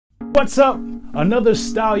What's up? Another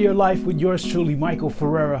Style Your Life with yours truly, Michael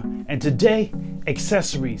Ferrera. And today,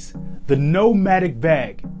 accessories, the Nomatic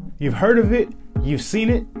bag. You've heard of it, you've seen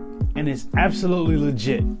it, and it's absolutely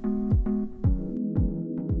legit.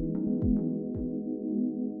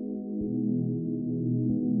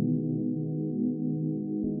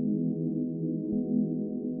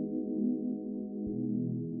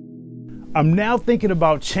 I'm now thinking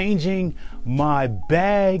about changing my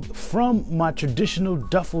bag from my traditional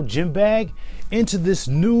duffel gym bag into this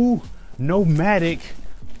new Nomatic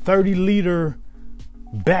 30-liter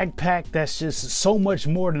backpack that's just so much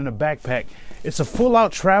more than a backpack. It's a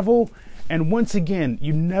full-out travel, and once again,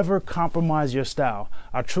 you never compromise your style.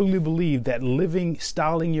 I truly believe that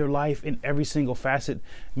styling your life in every single facet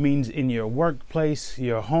means in your workplace,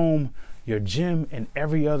 your home, your gym, and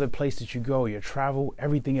every other place that you go, your travel,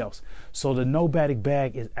 everything else. So the Nomatic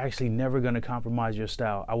bag is actually never going to compromise your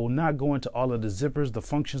style. I will not go into all of the zippers, the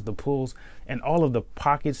functions, the pulls, and all of the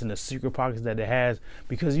pockets and the secret pockets that it has,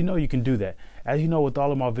 because you know you can do that. As you know, with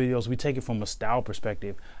all of my videos, we take it from a style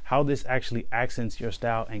perspective, how this actually accents your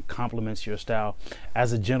style and complements your style.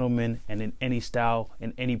 As a gentleman and in any style,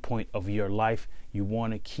 in any point of your life, you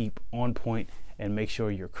want to keep on point and make sure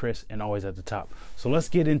you're crisp and always at the top. So let's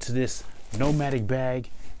get into this Nomatic bag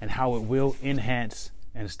and how it will enhance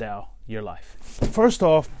and style your life. First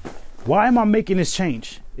off, why am I making this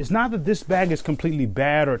change? It's not that this bag is completely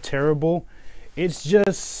bad or terrible. It's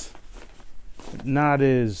just not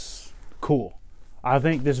as cool. I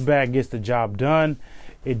think this bag gets the job done.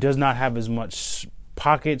 It does not have as much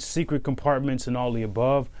pockets, secret compartments, and all the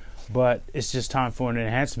above. But it's just time for an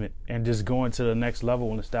enhancement and just going to the next level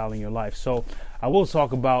in the styling your life. So I will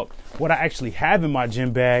talk about what I actually have in my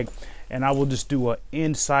gym bag, and I will just do a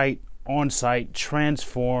on-site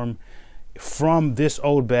transform from this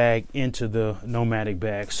old bag into the Nomatic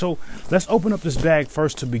bag. So let's open up this bag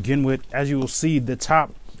first to begin with. As you will see, the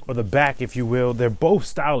top or the back, if you will, they're both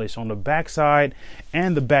stylish on the back side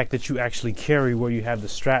and the back that you actually carry, where you have the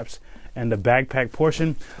straps and the backpack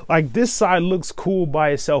portion. Like, this side looks cool by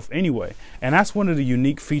itself anyway, and that's one of the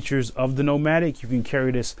unique features of the Nomatic. You can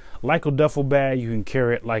carry this like a duffel bag, you can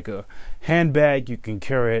carry it like a handbag, you can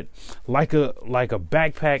carry it like a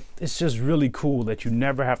backpack. It's just really cool that you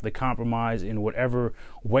never have to compromise in whatever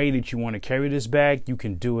way that you want to carry this bag. You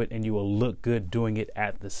can do it and you will look good doing it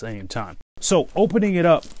at the same time. So opening it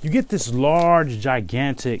up, you get this large,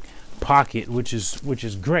 gigantic pocket, which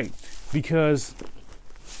is great, because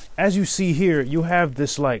as you see here, you have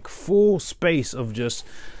this like full space of just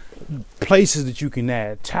places that you can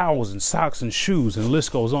add towels and socks and shoes, and the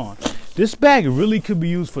list goes on. This bag really could be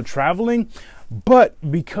used for traveling, but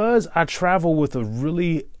because I travel with a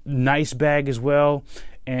really nice bag as well,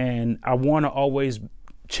 and I want to always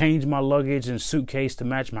change my luggage and suitcase to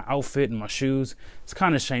match my outfit and my shoes, it's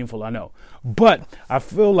kind of shameful, I know, but I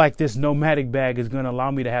feel like this Nomatic bag is going to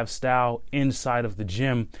allow me to have style inside of the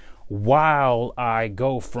gym while I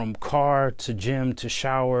go from car to gym to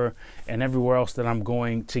shower and everywhere else that I'm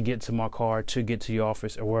going to get to my car, to get to the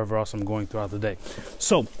office, or wherever else I'm going throughout the day.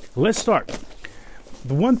 So let's start.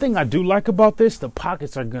 The one thing I do like about this, the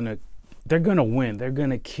pockets are they're gonna win. They're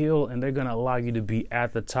gonna kill, and they're gonna allow you to be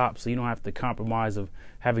at the top, so you don't have to compromise of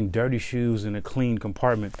having dirty shoes in a clean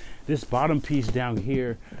compartment. This bottom piece down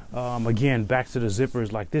here, again, back to the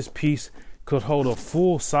zippers, like this piece could hold a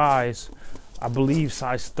full size, I believe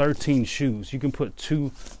size 13 shoes. You can put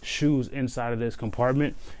 2 shoes inside of this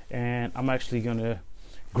compartment, and I'm actually gonna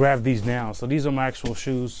grab these now. So these are my actual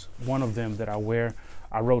shoes, one of them that I wear.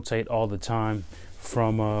 I rotate all the time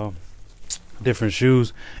from different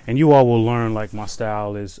shoes, and you all will learn, like, my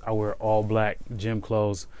style is I wear all black gym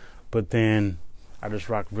clothes, but then I just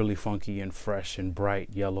rock really funky and fresh and bright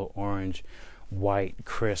yellow, orange, white,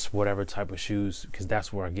 crisp, whatever type of shoes, because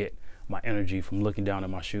that's where I get my energy from, looking down at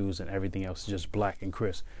my shoes, and everything else is just black and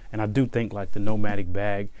crisp. And I do think like the Nomatic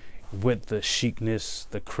bag, with the chicness,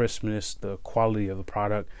 the crispness, the quality of the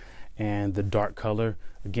product, and the dark color,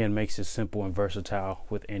 again, makes it simple and versatile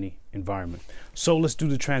with any environment. So let's do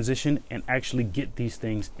the transition and actually get these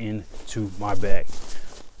things into my bag.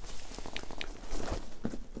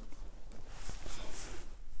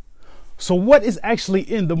 So what is actually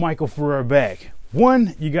in the Michael Ferrera bag?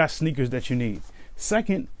 One, you got sneakers that you need.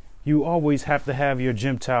 Second, you always have to have your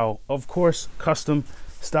gym towel. Of course, custom,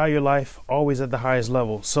 style your life, always at the highest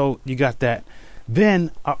level. So you got that.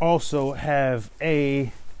 Then I also have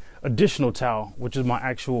a additional towel, which is my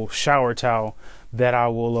actual shower towel that I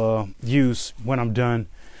will use when I'm done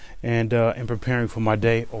and in preparing for my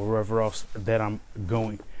day or wherever else that I'm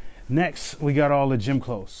going. Next, we got all the gym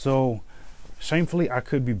clothes. So Shamefully, I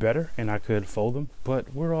could be better and I could fold them,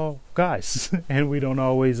 but we're all guys and we don't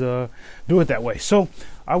always do it that way. So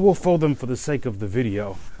I will fold them for the sake of the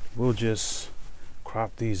video. We'll just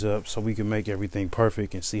crop these up so we can make everything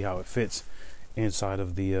perfect and see how it fits inside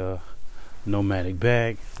of the Nomatic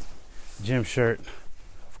bag. Gym shirt,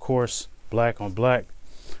 of course, black on black,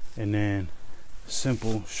 and then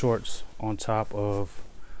simple shorts on top of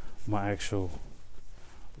my actual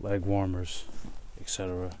leg warmers,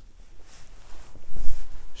 etc.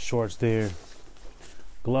 Shorts there,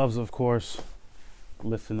 gloves, of course,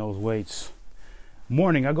 lifting those weights.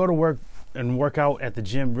 Morning, I go to work and work out at the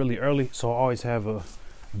gym really early, so I always have a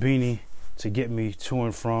beanie to get me to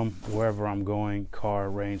and from wherever I'm going, car,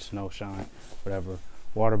 rain, snow, shine, whatever.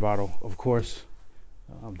 Water bottle, of course,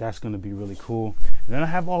 that's going to be really cool. And then I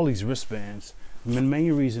have all these wristbands. And the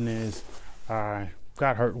main reason is I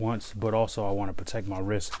got hurt once, but also I want to protect my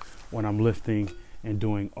wrist when I'm lifting and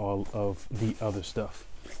doing all of the other stuff.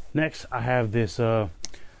 Next, I have this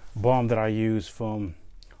balm that I use from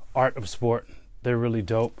Art of Sport. They're really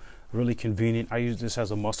dope, really convenient. I use this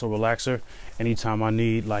as a muscle relaxer anytime I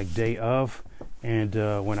need, like day of, and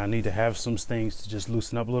when I need to have some things to just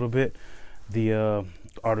loosen up a little bit. The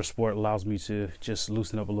Art of Sport allows me to just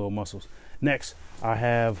loosen up a little muscles. Next, I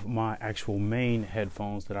have my actual main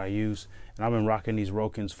headphones that I use, and I've been rocking these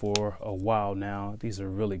Rokins for a while now. These are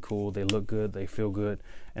really cool. They look good, they feel good,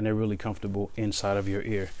 and they're really comfortable inside of your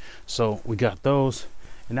ear. So we got those,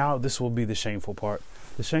 and now this will be the shameful part.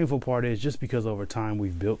 The shameful part is just because over time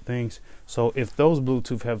we've built things. So if those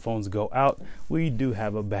Bluetooth headphones go out, we do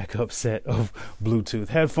have a backup set of Bluetooth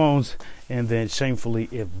headphones. And then shamefully,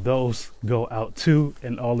 if those go out too,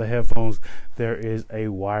 and all the headphones, there is a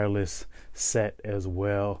wireless set as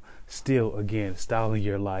well. Still, again, styling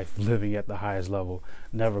your life, living at the highest level,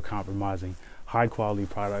 never compromising. High quality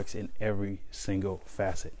products in every single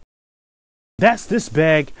facet. That's this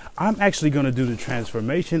bag. I'm actually going to do the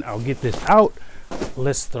transformation. I'll get this out.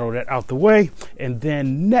 Let's throw that out the way. And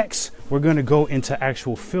then next, we're going to go into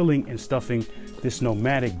actual filling and stuffing this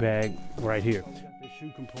Nomatic bag right here. The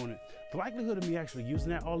shoe component. The likelihood of me actually using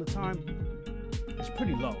that all the time is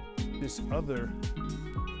pretty low. This other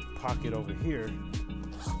pocket over here,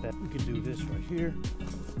 that we can do this right here.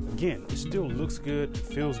 Again, it still looks good,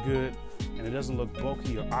 feels good, and it doesn't look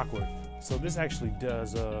bulky or awkward. So this actually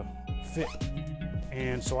does fit.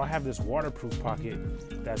 And so I have this waterproof pocket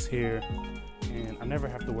that's here, and I never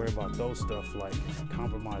have to worry about those stuff like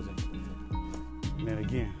compromising. And then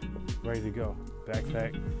again, ready to go.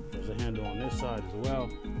 Backpack, there's a handle on this side as well.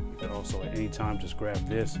 You can also at any time just grab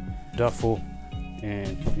this duffel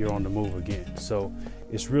and you're on the move again. So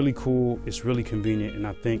it's really cool, it's really convenient, and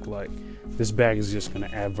I think like this bag is just gonna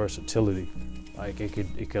add versatility. Like it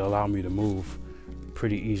could allow me to move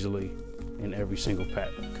pretty easily in every single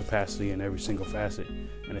capacity and every single facet,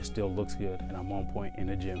 and it still looks good, and I'm on point in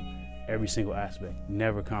the gym. Every single aspect,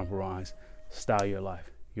 never compromise. Style your life.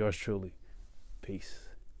 Yours truly. Peace.